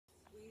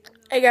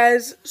Hey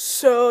guys,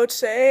 so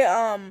today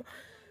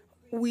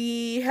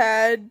we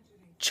had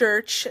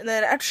church, and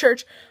then after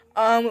church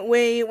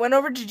we went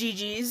over to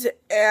Gigi's,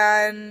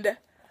 and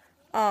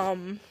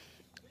um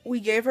we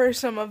gave her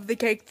some of the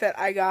cake that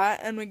I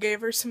got, and we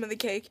gave her some of the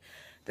cake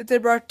that they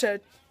brought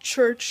to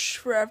church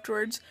for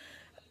afterwards.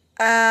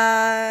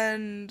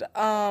 And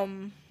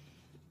I'm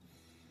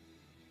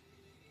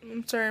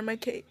sorry,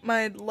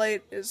 my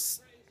light is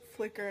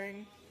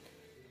flickering.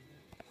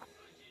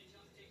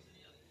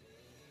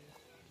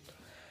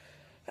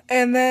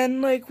 And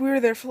then, we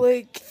were there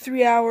for,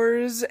 3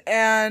 hours,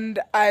 and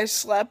I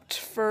slept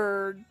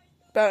for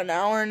about an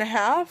hour and a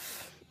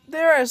half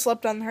there. I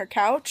slept on her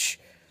couch,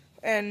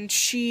 and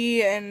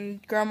she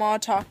and Grandma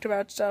talked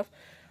about stuff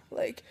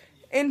like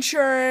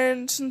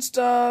insurance and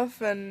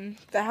stuff, and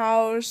the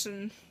house,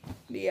 and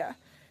yeah,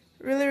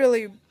 really,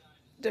 really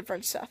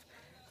different stuff.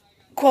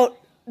 Quote,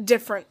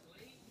 different.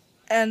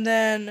 And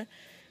then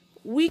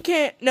then we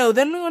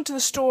went to the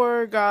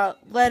store,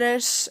 got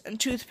lettuce and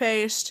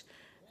toothpaste.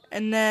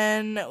 And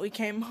then we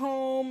came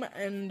home,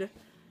 and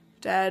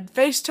Dad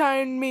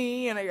FaceTimed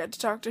me, and I got to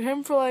talk to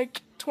him for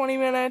 20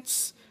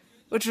 minutes,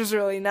 which was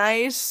really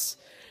nice,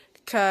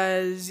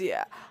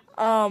 yeah.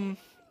 And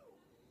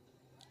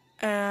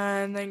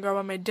then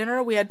Grandma made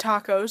dinner. We had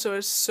tacos, so it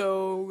was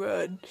so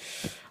good.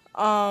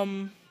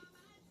 And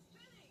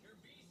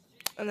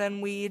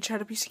then we each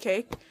had a piece of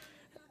cake,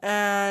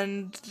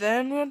 and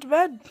then we went to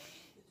bed.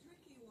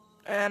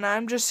 And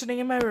I'm just sitting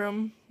in my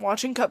room,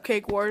 watching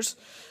Cupcake Wars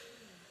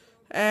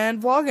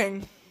and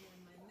vlogging.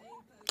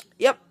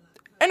 Yep.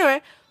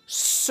 Anyway,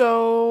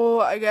 so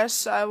I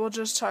guess I will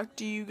just talk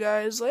to you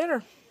guys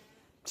later.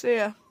 See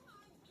ya.